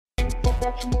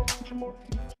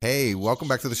Hey, welcome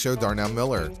back to the show, Darnell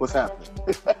Miller. What's happening?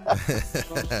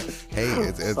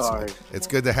 Hey, it's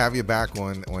good to have you back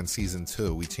on season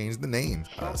 2. We changed the name.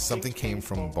 Something Came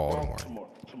from Baltimore.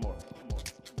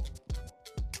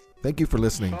 Thank you for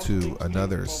listening to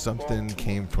another Something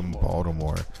Came from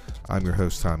Baltimore. I'm your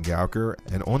host, Tom Gauker,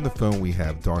 and on the phone we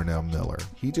have Darnell Miller.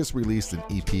 He just released an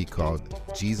EP called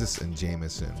Jesus and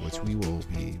Jameson, which we will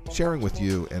be sharing with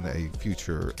you in a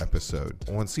future episode.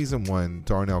 On season 1,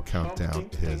 Darnell counted down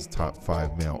his top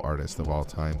 5 male artists of all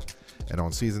time. And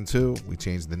on season 2, we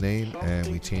changed the name and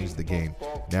we changed the game.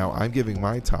 Now I'm giving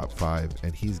my top 5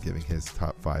 and he's giving his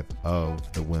top 5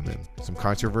 of the women. Some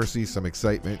controversy, some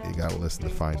excitement. You gotta listen to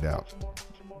find out.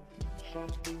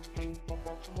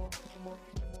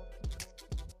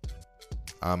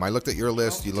 I looked at your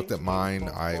list, you looked at mine.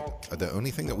 The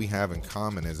only thing that we have in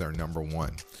common is our number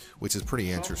 1, which is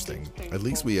pretty interesting. At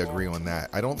least we agree on that.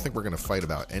 I don't think we're going to fight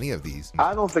about any of these.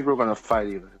 I don't think we're going to fight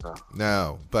either.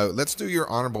 No, but let's do your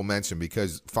honorable mention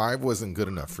because 5 wasn't good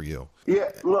enough for you.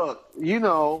 Yeah, look,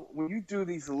 when you do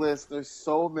these lists, there's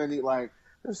so many, and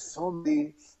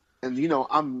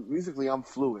I'm musically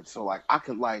fluid, so I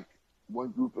could one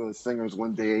group of singers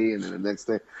one day and then the next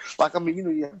day.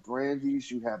 You have Brandy's,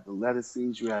 you have the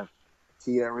Lettuces, you have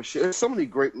Tierra. There's so many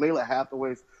great, Layla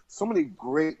Hathaways, so many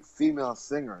great female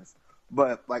singers.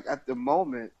 But at the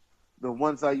moment, the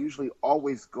ones I usually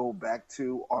always go back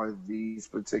to are these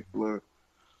particular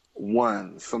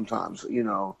ones. Sometimes,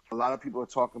 a lot of people are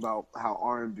talking about how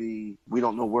R&B, we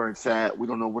don't know where it's at. We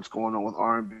don't know what's going on with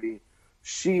R&B.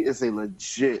 She is a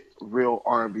legit, real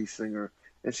R&B singer.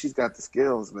 And she's got the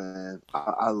skills, man.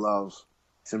 I love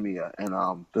Tamia. And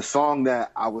the song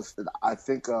that I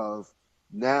think of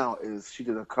now is she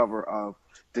did a cover of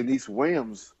Denise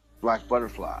Williams' Black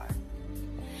Butterfly.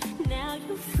 Now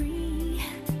you're free,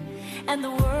 and the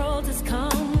world has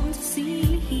come to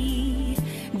see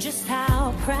just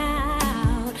how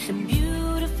proud and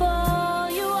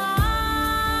beautiful you are.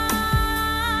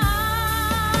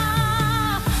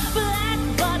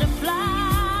 Black butterfly,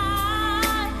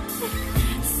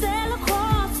 sail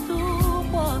across the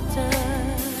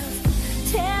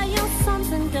waters. Tell your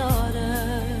sons and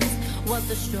daughters what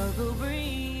the struggle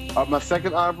brings. My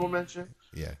second honorable mention,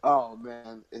 yeah.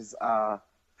 Is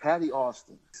Patty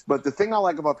Austin. But the thing I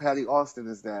like about Patty Austin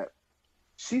is that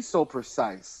she's so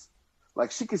precise.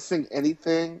 She could sing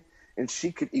anything and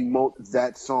she could emote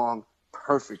that song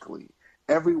perfectly.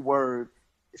 Every word,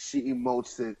 she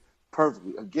emotes it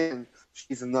perfectly. Again,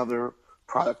 she's another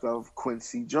product of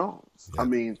Quincy Jones.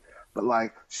 Yeah.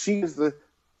 She is the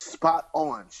spot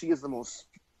on. She is the most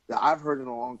that I've heard in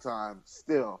a long time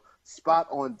still. Spot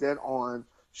on, dead on.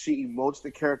 She emotes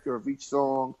the character of each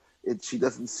song. She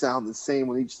doesn't sound the same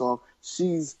on each song.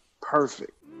 She's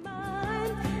perfect.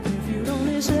 If you'd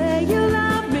only say you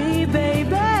love me,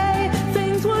 baby,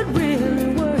 things would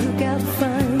really work out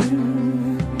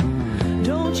fine.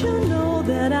 Don't you know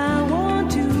that I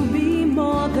want to be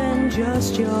more than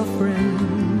just your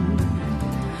friend?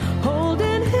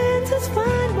 Holding hands is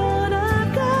fine, but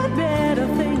I've got better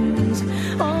things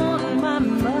on my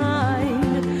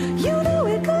mind. You know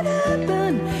it could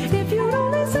happen if you'd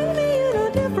only see me in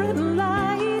a different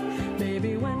light.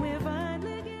 Maybe when we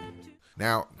finally get to...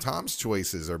 Now, Tom's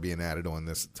choices are being added on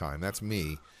this time. That's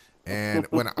me. And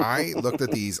when I looked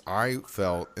at these, I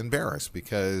felt embarrassed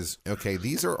because,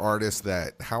 these are artists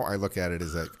that how I look at it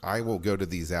is that I will go to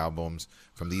these albums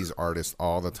from these artists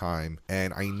all the time.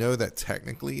 And I know that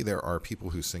technically there are people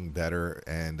who sing better.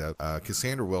 And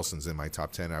Cassandra Wilson's in my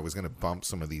top 10. I was going to bump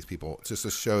some of these people just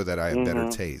to show that I have better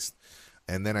taste.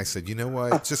 And then I said, you know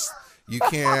what? Just, you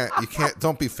can't,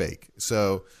 don't be fake.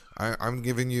 So I'm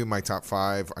giving you my top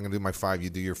 5. I'm going to do my 5. You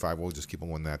do your 5. We'll just keep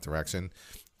them in that direction.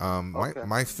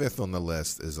 My 5th on the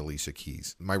list is Alicia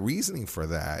Keys. My reasoning for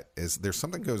that is there's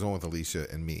something goes on with Alicia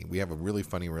and me. We have a really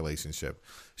funny relationship.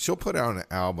 She'll put out an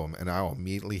album and I'll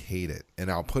immediately hate it.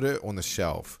 And I'll put it on the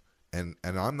shelf and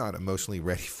I'm not emotionally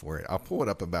ready for it. I'll pull it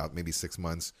up about maybe 6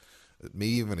 months,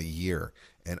 maybe even a year,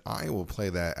 and I will play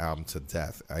that album to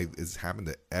death. It's happened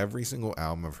to every single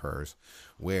album of hers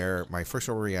where my first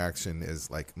reaction is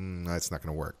it's not going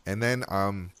to work. And then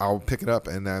I'll pick it up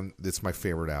and then it's my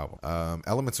favorite album.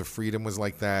 Elements of Freedom was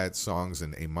like that. Songs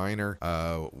in A minor,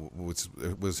 which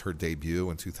was her debut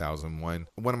in 2001.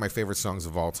 One of my favorite songs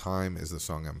of all time is the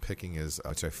song I'm picking,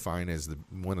 which I find is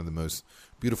one of the most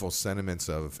beautiful sentiments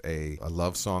of a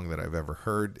love song that I've ever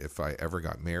heard. If I ever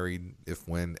got married,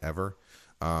 when, ever.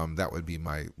 That would be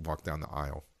my Walk Down the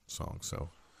Aisle song. So,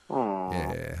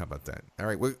 yeah, how about that? All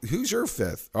right, who's your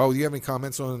 5th? Oh, do you have any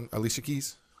comments on Alicia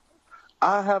Keys?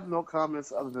 I have no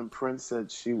comments other than Prince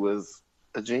said she was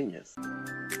a genius.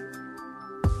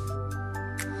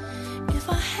 If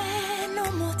I had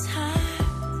no more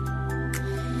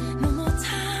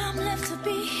time left to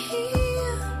be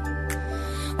here,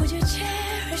 would you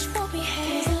cherish what we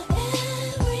had?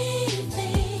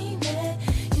 Everything that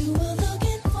you were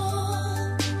looking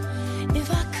for.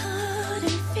 If I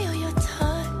couldn't feel your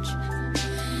touch,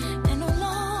 and no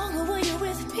longer were you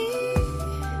with me,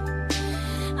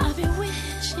 I'd be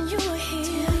wishing you were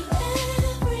here.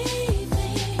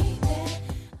 Everything that...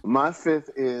 My fifth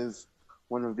is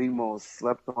one of the most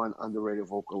slept-on, underrated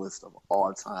vocalists of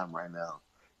all time right now,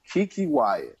 Keke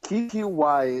Wyatt. Keke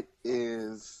Wyatt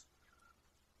is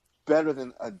better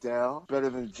than Adele, better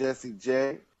than Jessie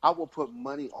J. I will put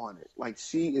money on it. Like,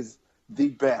 she is the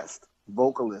best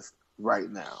vocalist right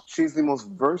now. She's the most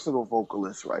versatile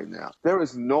vocalist right now. There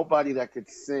is nobody that could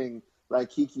sing like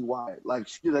Keke Wyatt. Like,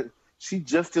 she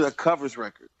just did a covers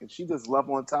record, and she does Love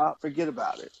on Top. Forget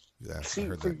about it. Yeah,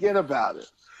 Forget about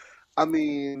it. I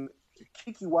mean,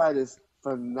 Keke Wyatt is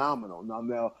phenomenal.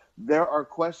 Now, there are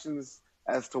questions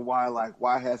as to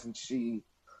why hasn't she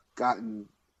gotten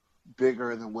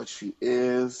bigger than what she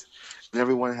is? And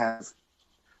everyone has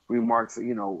remarks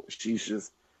that,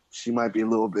 she might be a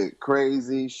little bit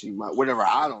crazy. She might, whatever,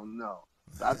 I don't know.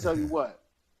 So I tell you what,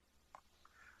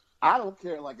 I don't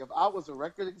care. Like, if I was a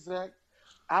record exec,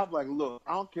 I'd be like, look,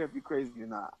 I don't care if you're crazy or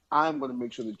not. I'm going to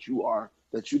make sure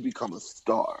that you become a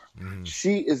star. Mm.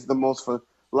 She is the most,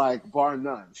 bar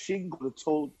none. She can go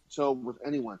toe-to-toe with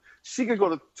anyone. She could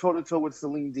go toe-to-toe with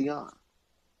Celine Dion.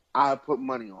 I put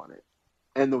money on it.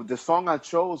 And the song I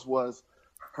chose was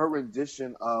her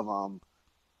rendition of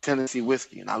Tennessee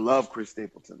Whiskey. And I love Chris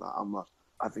Stapleton.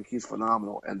 I think he's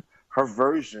phenomenal. And her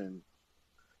version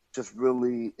just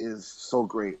really is so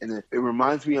great. And it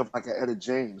reminds me of like an Etta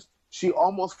James. She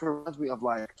almost reminds me of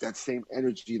like that same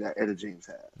energy that Etta James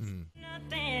had. Mm.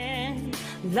 Nothing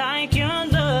like your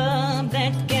love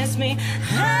that gets me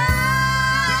high.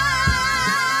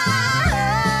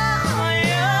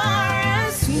 You're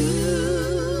as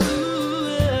smooth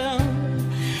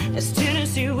as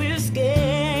Tennessee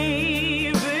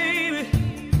whiskey, baby.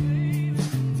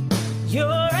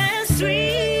 You're as sweet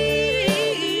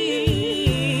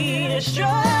as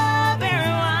strawberry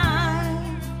wine.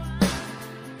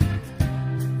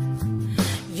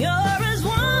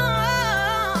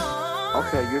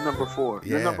 Okay, you're number four. Yeah.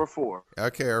 You're number four.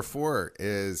 Okay, our four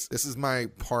this is my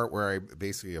part where I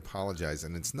basically apologize,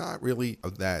 and it's not really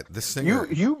that the singer.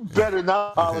 You better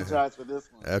not apologize for this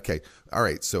one. Okay, all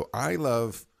right. So I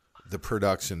love the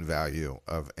production value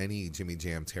of any Jimmy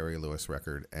Jam, Terry Lewis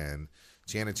record, and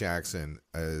Janet Jackson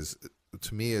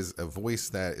to me is a voice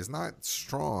that is not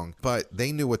strong, but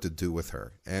they knew what to do with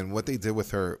her, and what they did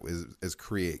with her is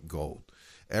create gold.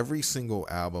 Every single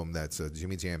album that's a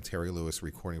Jimmy Jam, Terry Lewis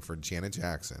recording for Janet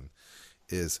Jackson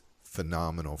is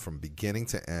phenomenal from beginning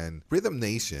to end. Rhythm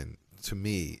Nation, to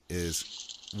me, is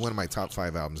one of my top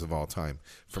 5 albums of all time.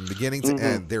 From beginning to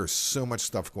end, there's so much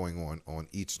stuff going on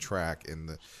each track,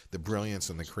 and the brilliance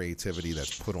and the creativity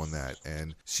that's put on that.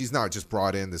 And she's not just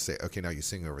brought in to say, okay, now you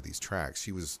sing over these tracks.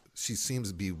 She seems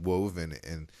to be woven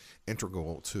and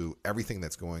integral to everything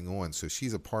that's going on. So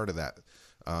she's a part of that.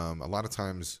 A lot of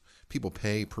times people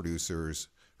pay producers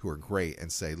who are great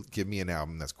and say, give me an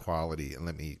album that's quality and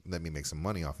let me make some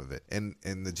money off of it. And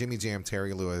the Jimmy Jam,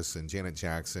 Terry Lewis, and Janet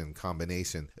Jackson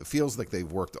combination, it feels like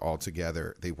they've worked all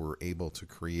together. They were able to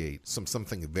create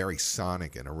something very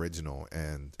sonic and original.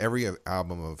 And every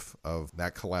album of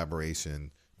that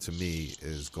collaboration, to me,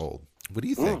 is gold. What do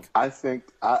you think? I think,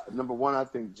 number one, I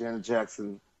think Janet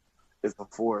Jackson is a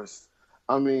force.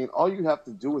 I mean, all you have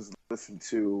to do is listen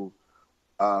to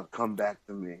Come Back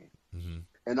to Me. Mm-hmm.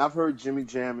 And I've heard Jimmy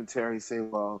Jam and Terry say,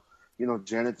 well,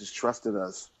 Janet just trusted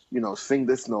us, sing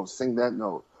this note, sing that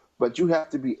note. But you have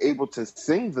to be able to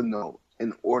sing the note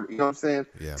in order, you know what I'm saying?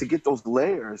 Yeah. To get those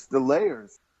layers,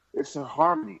 it's her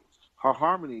harmony. Her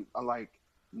harmony, like,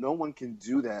 no one can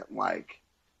do that like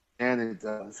Janet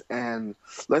does. And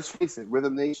let's face it,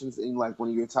 Rhythm Nation's in like one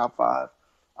of your top 5.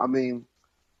 I mean,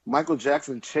 Michael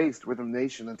Jackson chased Rhythm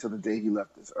Nation until the day he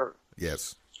left this earth.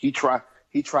 Yes. He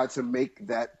tried to make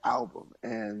that album,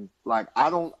 and like I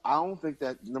don't think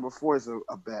that number 4 is a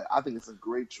bad. I think it's a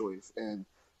great choice, and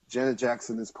Janet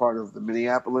Jackson is part of the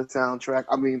Minneapolis soundtrack.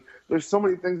 I mean, there's so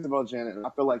many things about Janet, and I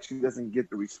feel like she doesn't get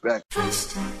the respect.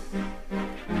 Trust, and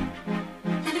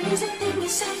it isn't thing you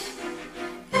say.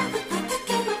 Never thought the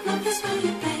game of love is how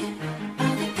you play.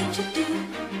 All the things you do.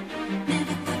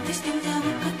 Never thought these things I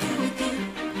would go through with you.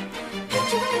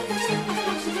 Picture all the stuff I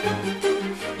lost to let me through.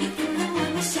 Even though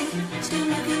I'm a saint, still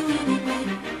love you anyway.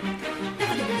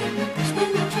 Never did it, that's when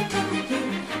I tried telling you.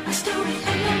 My story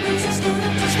had no reason, still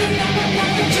don't trust me. I won't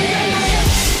walk into your life.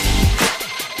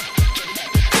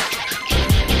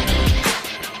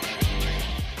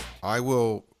 I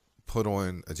will put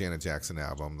on a Janet Jackson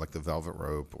album like the Velvet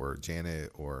Rope or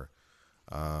Janet or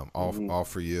All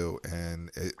for You, and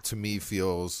it to me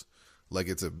feels like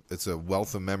it's a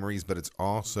wealth of memories, but it's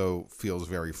also feels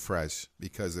very fresh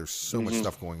because there's so much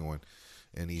stuff going on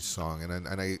in each song,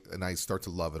 and I start to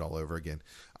love it all over again.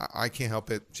 I can't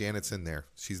help it. Janet's in there.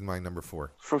 She's my number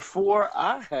 4. For 4,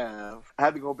 I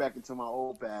had to go back into my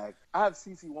old bag. I have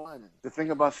CeCe Winans. The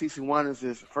thing about CeCe Winans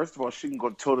is, first of all, she can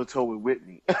go toe to toe with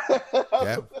Whitney.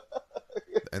 Yeah,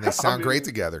 and they sound great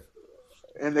together.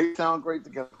 And they sound great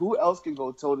together. Who else can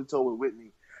go toe to toe with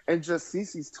Whitney? And just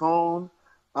CeCe's tone.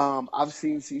 I've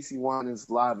seen CeCe Winans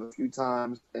live a few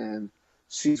times, and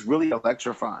she's really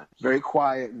electrifying. Very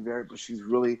quiet and but she's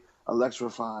really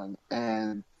electrifying.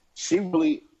 And she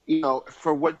really,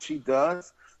 for what she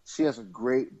does, she has a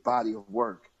great body of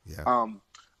work. Yeah.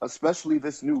 Especially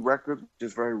this new record, which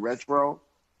is very retro.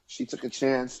 She took a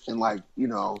chance and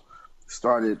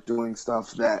started doing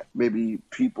stuff that maybe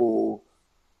people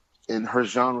in her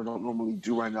genre don't normally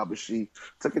do right now, but she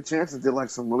took a chance and did like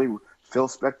some really Phil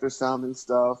Spector sounding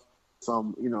stuff,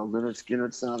 some, Leonard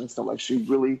Skinner sounding stuff. Like, she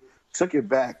really took it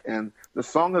back. And the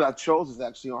song that I chose is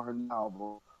actually on her new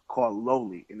album called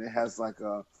Lowly, and it has like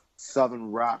a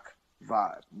Southern rock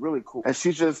vibe. Really cool. And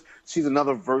she's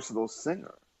another versatile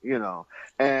singer,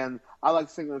 And I like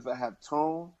singers that have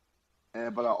tone,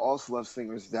 but I also love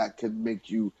singers that can make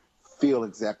you feel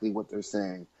exactly what they're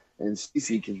saying. And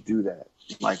CeCe can do that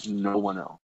like no one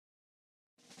else.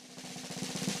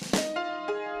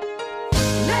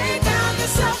 Lay down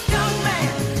yourself, young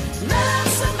man. Let out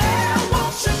some air,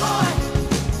 won't you, boy?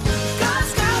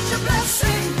 God's got your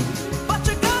blessing, but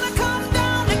you're gonna come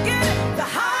down to get it. The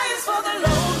high is for the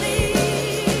lonely.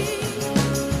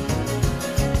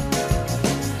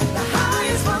 The high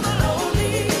is for the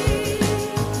lonely.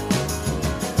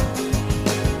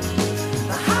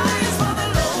 The high is for the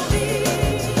lonely.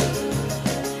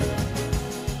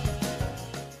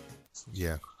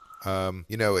 Yeah.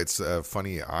 It's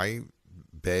funny. I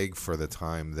beg for the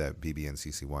time that BB and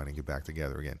CeCe Winans get back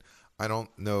together again. I don't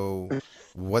know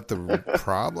what the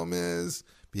problem is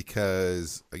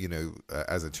because,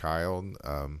 as a child,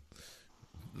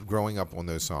 growing up on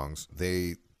those songs,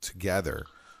 they together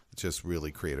just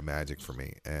really created magic for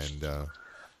me. And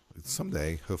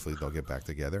someday, hopefully, they'll get back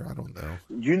together. I don't know.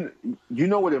 You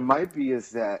know what it might be is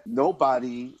that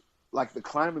nobody, like the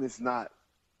climate is not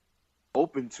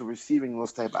open to receiving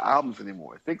those type of albums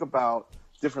anymore. Think about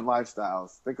Different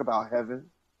Lifestyles. Think about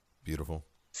Heaven. Beautiful.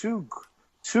 Two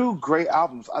great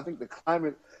albums. I think the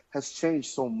climate has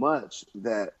changed so much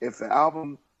that if an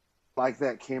album like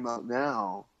that came out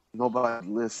now, nobody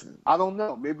would listen. I don't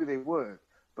know. Maybe they would.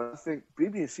 But I think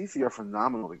BB and CeCe are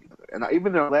phenomenal together. And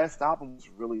even their last album was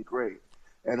really great.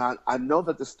 And I know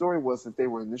that the story was that they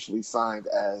were initially signed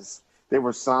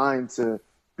to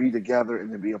be together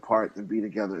and then be apart, then be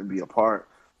together and be apart.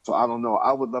 So I don't know.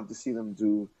 I would love to see them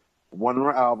do one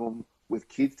more album with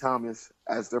Keith Thomas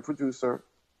as their producer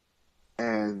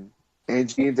and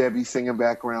Angie and Debbie singing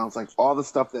backgrounds, like all the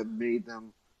stuff that made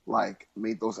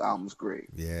those albums great.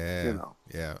 Yeah.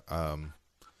 Yeah.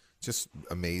 Just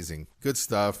amazing. Good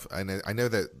stuff. And I know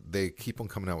that they keep on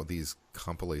coming out with these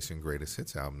compilation greatest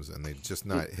hits albums, and they're just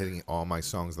not hitting all my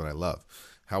songs that I love.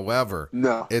 However,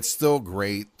 it's still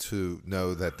great to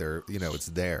know that they're, it's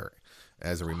there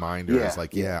as a reminder. Yeah, it's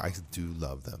like, I do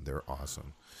love them. They're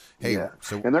awesome. Hey,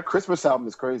 and their Christmas album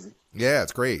is crazy. Yeah,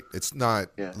 it's great. It's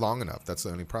not long enough. That's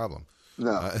the only problem.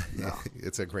 No.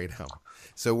 It's a great album.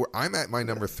 So I'm at my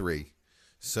number 3.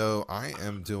 So I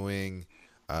am doing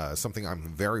something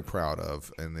I'm very proud of,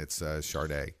 and it's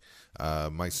Sade.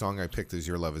 My song I picked is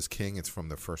Your Love Is King. It's from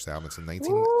the first album. It's a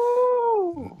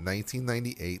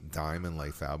 1998 Diamond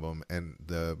Life album, and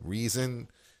the reason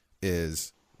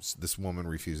is this woman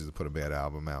refuses to put a bad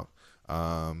album out.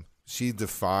 She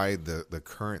defied the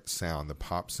current sound, the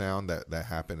pop sound that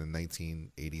happened in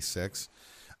 1986.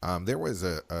 There was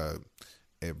a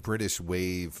British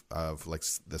wave of like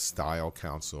the Style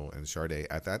Council and Sade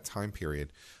at that time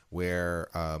period where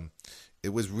it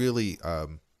was really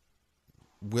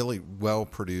well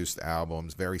produced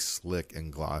albums, very slick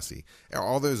and glossy. And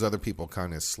all those other people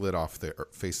kind of slid off the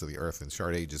face of the earth, and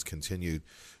Sade just continued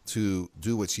to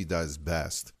do what she does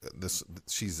best.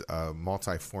 She's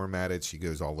multi-formatted. She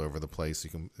goes all over the place.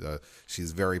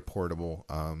 She's very portable.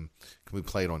 Can be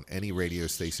played on any radio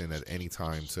station at any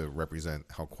time to represent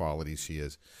how quality she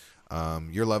is.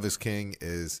 Your Love Is King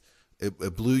it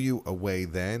blew you away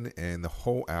then, and the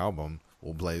whole album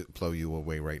will blow you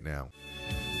away right now.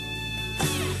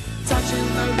 Touching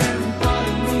the very part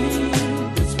of me,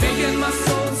 it's making my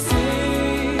soul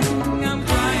sing. I'm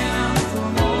crying out for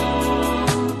more.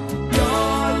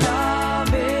 Your love.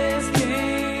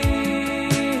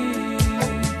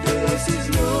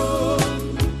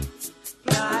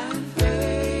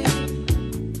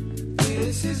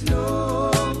 This is no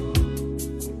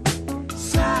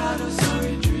sad or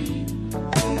sorry dream.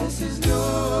 This is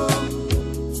no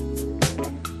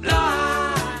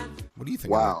blind. What do you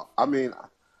think? Wow. I mean,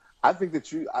 I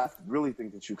really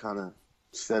think that you kind of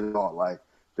said it all. Like,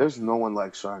 there's no one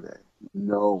like Sade.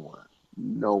 No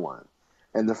one.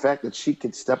 And the fact that she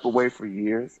could step away for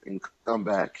years and come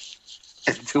back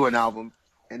and do an album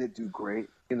and it do great,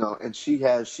 and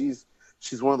she's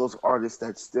one of those artists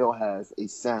that still has a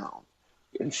sound,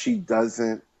 and she does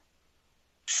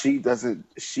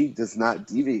not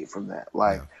deviate from that.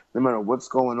 Like, no matter what's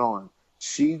going on,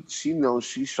 she knows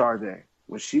she's Sade.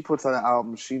 When she puts out an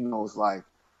album, she knows, like,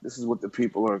 this is what the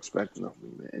people are expecting of me,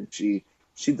 man. And she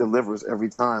delivers every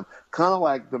time. Kind of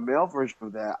like the male version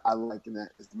of that I like in that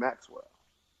is Maxwell.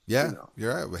 Yeah,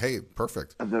 you're right. Hey,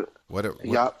 perfect.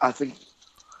 Yeah, I think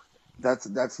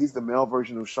he's the male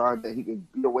version of Sade. That he can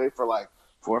be away for like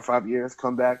 4 or 5 years,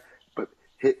 come back, but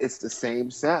it's the same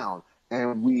sound,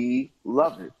 and we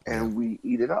love it, and we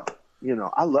eat it up.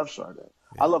 I love Sade.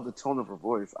 I love the tone of her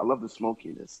voice. I love the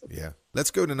smokiness. Yeah. Let's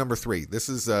go to number 3. This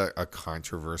is a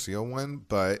controversial one,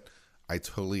 but I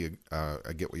totally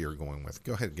I get what you're going with.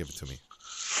 Go ahead and give it to me.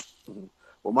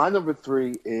 Well, my number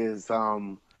 3 is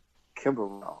Kim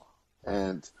Burrell.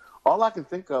 And all I can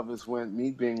think of is when me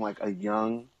being like a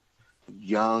young,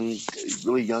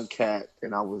 really young cat,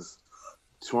 and I was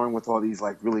touring with all these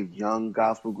like really young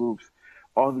gospel groups,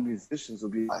 all the musicians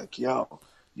would be like, yo,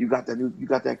 you got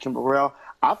that Kim Burrell?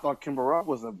 I thought Kim Burrell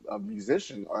was a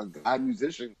musician, or a guy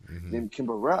musician named Kim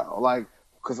Burrell. Like,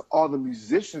 because all the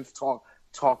musicians talk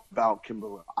about Kim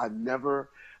Burrell. I never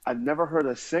heard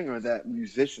a singer that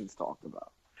musicians talked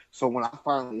about. So when I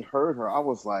finally heard her, I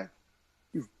was like,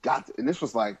 you've got to, and this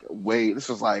was like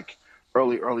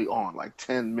early on, like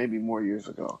 10, maybe more years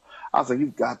ago. I was like,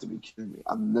 you've got to be kidding me.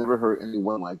 I've never heard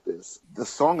anyone like this. The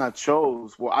song I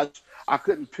chose, well, I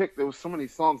couldn't pick. There was so many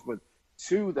songs, but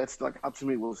 2 that stuck out to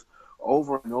me was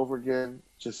Over and Over Again,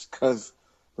 just because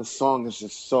the song is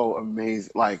just so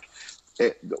amazing. Like,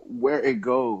 where it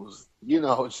goes,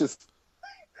 it's just,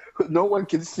 no one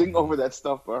can sing over that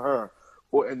stuff for her.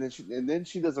 And then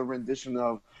she does a rendition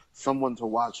of Someone to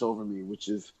Watch Over Me, which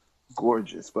is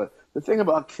gorgeous. But the thing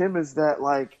about Kim is that,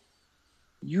 like,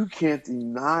 you can't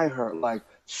deny her. Like,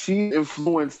 she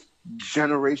influenced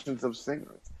generations of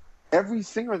singers. Every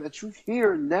singer that you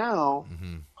hear now,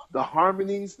 the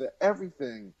harmonies, the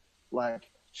everything, like,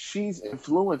 she's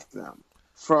influenced them.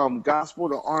 From gospel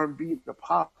to R&B to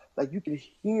pop, like, you can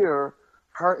hear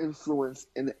her influence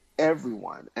in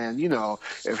everyone. And,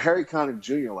 if Harry Connick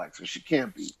Jr. likes her, she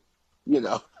can't beat,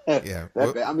 Yeah.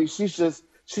 I mean, she's just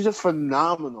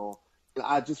phenomenal. And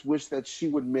I just wish that she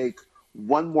would make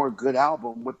one more good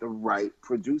album with the right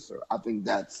producer. I think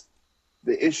that's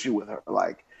the issue with her.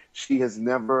 Like, it's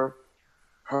never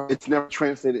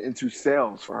translated into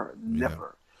sales for her.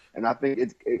 Never. Yeah. And I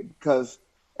think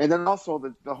and then also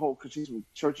the whole, because she's with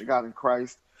Church of God in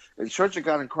Christ. And Church of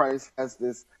God in Christ has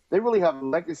this, they really have a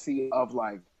legacy of,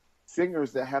 like,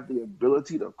 singers that have the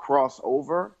ability to cross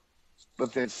over,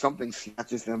 but then something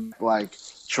snatches them. Like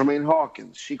Tremaine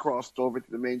Hawkins, she crossed over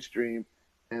to the mainstream,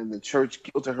 and the church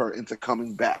guilted her into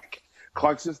coming back.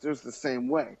 Clark Sisters the same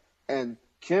way. And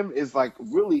Kim is, like,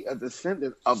 really a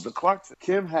descendant of the Clarkson.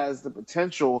 Kim has the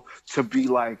potential to be,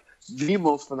 like, the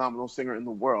most phenomenal singer in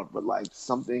the world, but, like,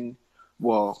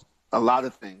 a lot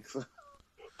of things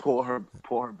pull her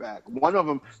back. One of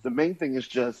them, the main thing, is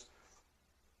just,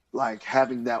 like,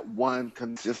 having that one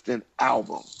consistent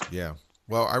album. Yeah.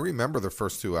 Well, I remember the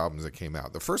first 2 albums that came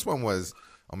out. The first one was,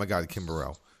 oh my God, Kim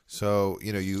Burrell. So,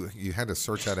 you had to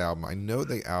search that album. I know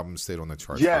the album stayed on the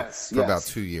charts for about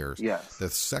 2 years. Yes. The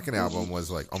second album was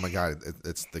like, oh my God,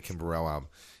 it's the Kim Burrell album.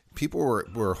 People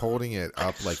were holding it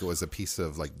up like it was a piece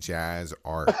of, like, jazz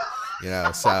art,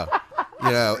 so,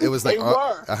 it was like,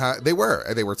 they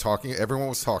were talking, everyone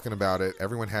was talking about it.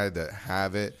 Everyone had to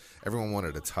have it. Everyone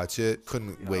wanted to touch it.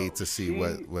 Couldn't wait to see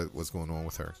what was going on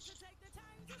with her.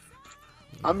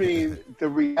 I mean, the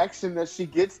reaction that she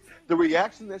gets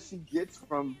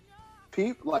from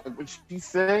people, like, when she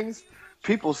sings,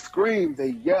 people scream, they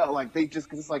yell, like, because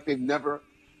it's like they've never.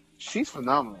 She's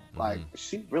phenomenal. Like,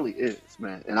 she really is,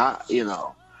 man. And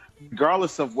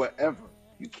regardless of whatever,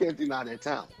 you can't deny their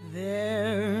talent.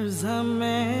 There's a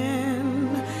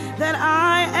man that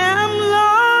I am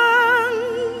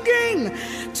longing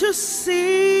to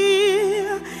see.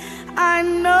 I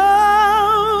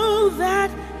know that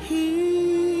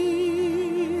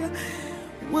he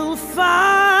will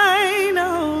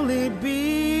finally be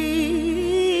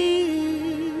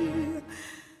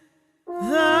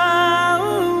the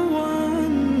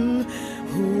one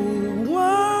who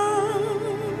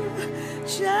won't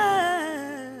change.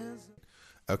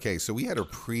 Okay, so we had a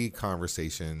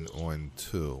pre-conversation on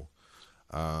 2.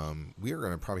 We are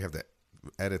going to probably have to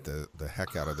edit the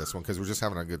heck out of this one because we're just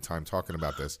having a good time talking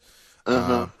about this.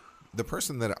 The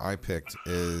person that I picked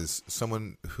is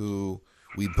someone who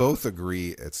we both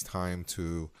agree it's time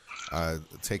to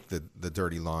take the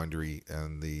dirty laundry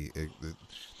and the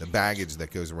baggage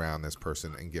that goes around this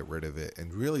person and get rid of it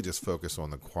and really just focus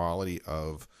on the quality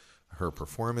of her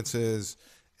performances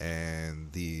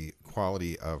and the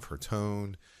quality of her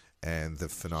tone and the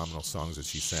phenomenal songs that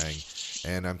she sang.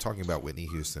 And I'm talking about Whitney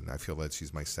Houston. I feel that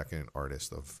she's my second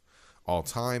artist of all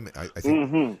time. I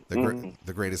think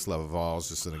the Greatest Love of All is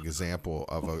just an example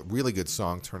of a really good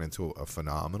song turned into a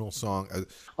phenomenal song.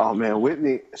 Oh man,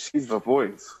 Whitney, she's the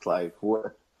voice. Like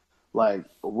what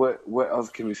else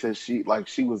can we say? She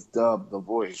was dubbed the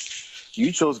voice.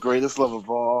 You chose Greatest Love of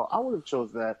All. I would have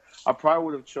chose that. I probably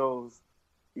would have chose,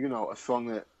 a song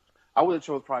that I would have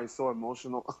chose probably So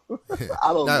Emotional.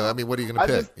 I don't know. I mean, what are you going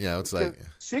to pick? It's like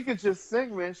she could just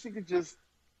sing, man. She could just.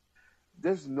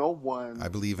 There's no one. I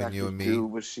Believe in You and Me. Do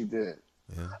what she did.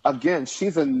 Yeah. Again,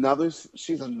 she's another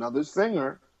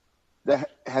singer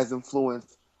that has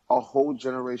influenced a whole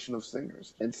generation of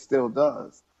singers and still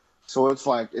does. So it's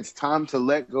like it's time to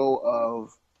let go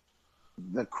of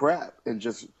the crap and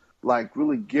just like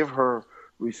really give her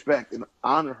respect and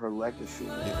honor her legacy.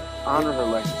 Yeah. Honor her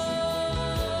legacy.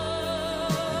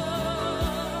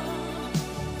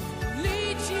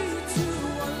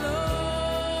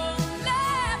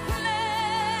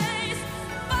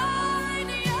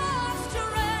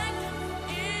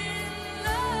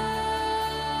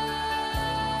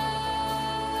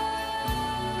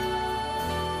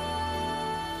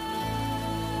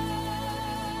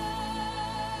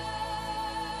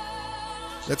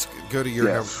 Let's go to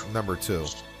your number 2.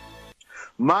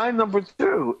 My number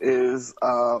 2 is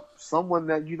someone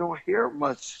that you don't hear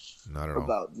much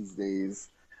about these days.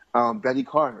 Betty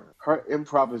Carter. Her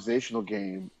improvisational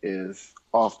game is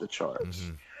off the charts.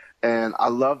 Mm-hmm. And I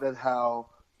love that how,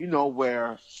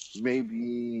 where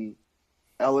maybe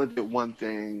Ella did one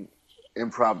thing,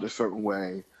 improv a certain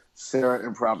way, Sarah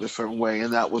improv a certain way,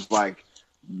 and that was like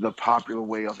the popular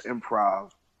way of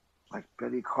improv. Like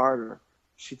Betty Carter,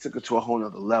 she took it to a whole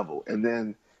nother level. And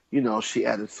then, she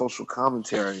added social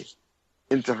commentary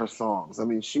into her songs. I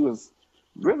mean, she was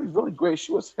really, really great.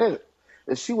 She was hip.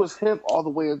 And she was hip all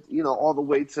the way, all the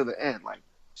way to the end. Like,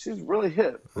 she's really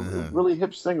hip. Mm-hmm. Really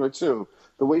hip singer, too.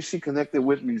 The way she connected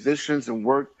with musicians and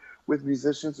worked with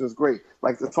musicians was great.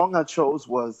 Like, the song I chose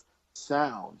was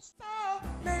Sounds. So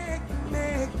make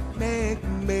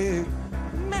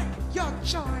your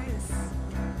choice.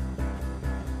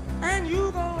 And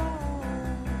you go.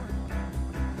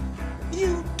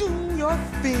 You do your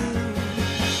thing.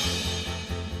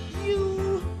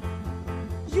 You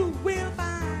will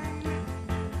find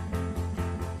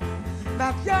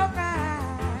that your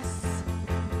grass,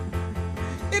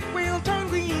 it will turn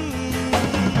green.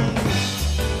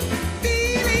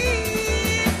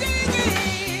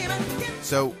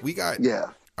 So we got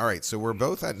Yeah. All right, so we're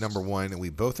both at number 1 and we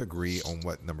both agree on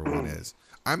what number 1 is.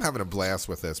 I'm having a blast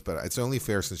with this, but it's only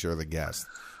fair since you're the guest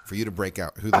for you to break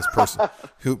out who this person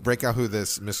who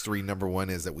this mystery number 1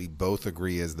 is that we both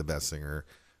agree is the best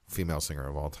female singer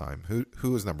of all time.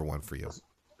 Who is number 1 for you?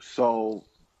 So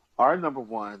our number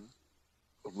 1,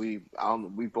 we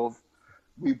both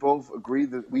agree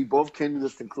that we both came to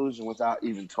this conclusion without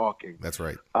even talking. That's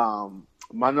right.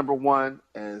 My number 1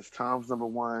 is Tom's number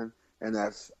 1, and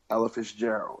that's Ella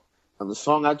Fitzgerald. And the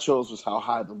song I chose was How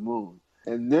High the Moon.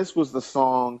 And this was the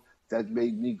song that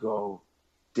made me go,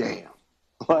 damn.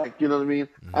 Like, you know what I mean?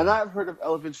 Mm-hmm. And I've heard of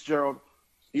Ella Fitzgerald,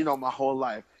 my whole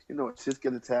life. It's Just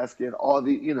Get a Tasket, all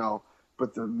the,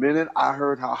 but the minute I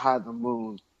heard How High the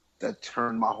Moon, that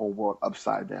turned my whole world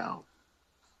upside down.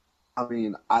 I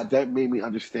mean, that made me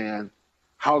understand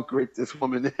how great this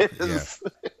woman is.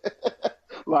 Yeah.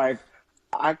 Like,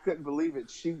 I couldn't believe it.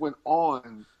 She went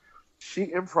on.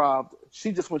 She improv'd.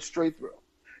 She just went straight through.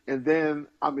 And then,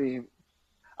 I mean,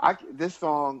 this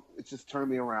song, it just turned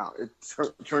me around. It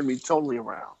turned me totally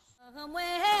around.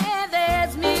 Somewhere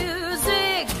there's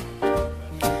music,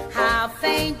 how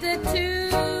faint the tune.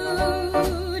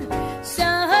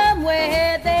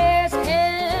 Somewhere there's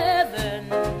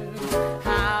heaven,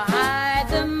 how high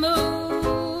the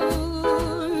moon.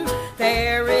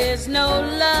 There is no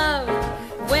love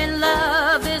when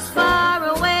love is far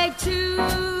away too,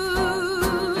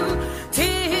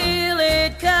 till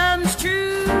it comes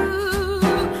true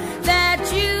that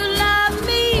you love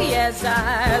me as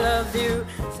I love you.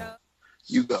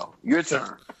 You go. Your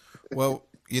turn. Well,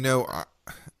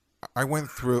 I went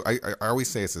through, I always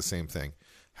say it's the same thing.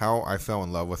 How I fell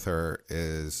in love with her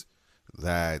is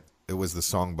that it was the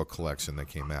songbook collection that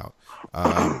came out.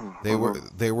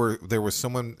 There was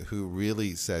someone who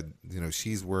really said,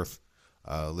 she's worth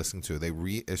listening to. They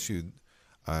reissued,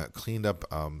 cleaned up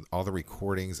all the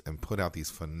recordings and put out these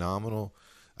phenomenal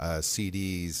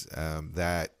CDs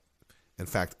that, in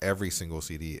fact, every single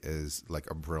CD is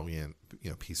like a brilliant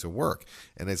piece of work,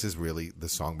 and this is really the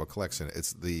songbook collection.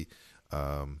 It's the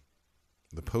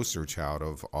poster child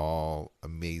of all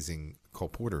amazing Cole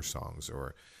Porter songs,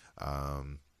 or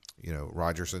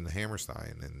Rodgers and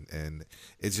Hammerstein, and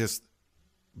it's just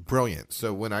brilliant.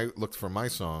 So when I looked for my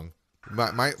song,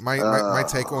 my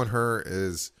take on her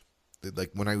is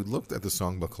like, when I looked at the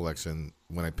songbook collection,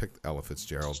 when I picked Ella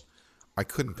Fitzgerald, I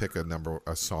couldn't pick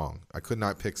a song. I could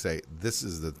not pick, say, this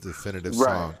is the definitive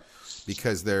song,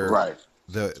 because they're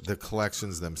the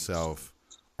collections themselves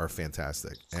are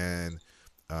fantastic, and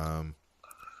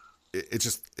it's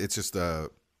just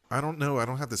I don't know. I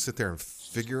don't have to sit there and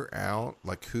figure out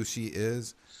like who she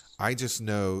is. I just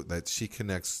know that she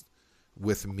connects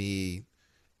with me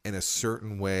in a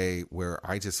certain way where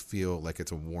I just feel like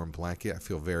it's a warm blanket. I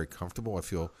feel very comfortable. I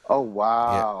feel. Oh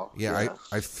wow. Yeah.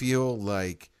 I feel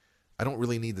like I don't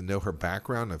really need to know her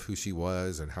background of who she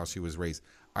was and how she was raised.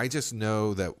 I just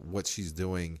know that what she's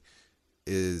doing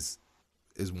is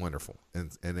wonderful,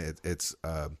 and it's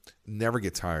never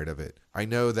get tired of it. I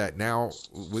know that now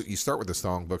you start with the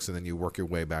songbooks and then you work your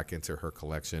way back into her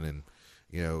collection, and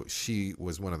she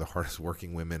was one of the hardest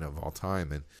working women of all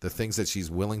time, and the things that she's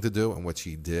willing to do and what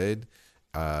she did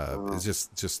is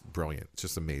just brilliant,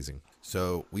 just amazing.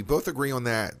 So we both agree on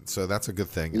that, so that's a good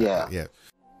thing. Yeah.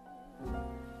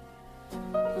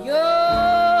 Your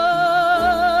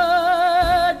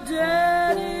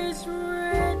daddy's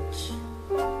rich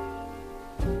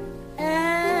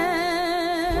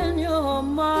and your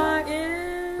ma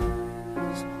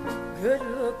is good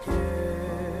looking.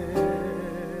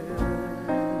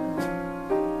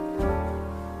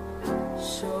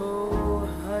 So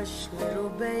hush, little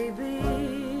baby.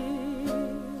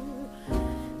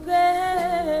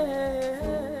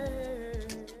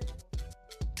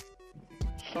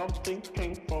 Something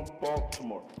came from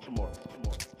Baltimore.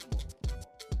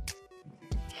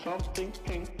 Something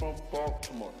came from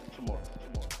Baltimore.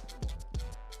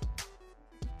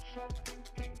 Something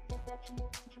came from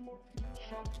Baltimore.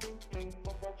 Something came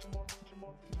from Baltimore.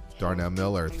 Darnell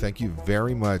Miller, thank you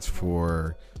very much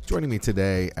for joining me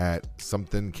today at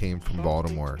Something Came from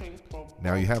Baltimore.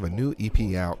 Now you have a new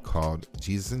EP out called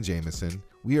Jesus and Jameson.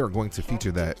 We are going to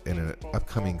feature that in an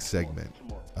upcoming segment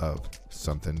of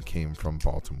Something Came from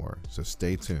Baltimore. So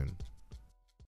stay tuned.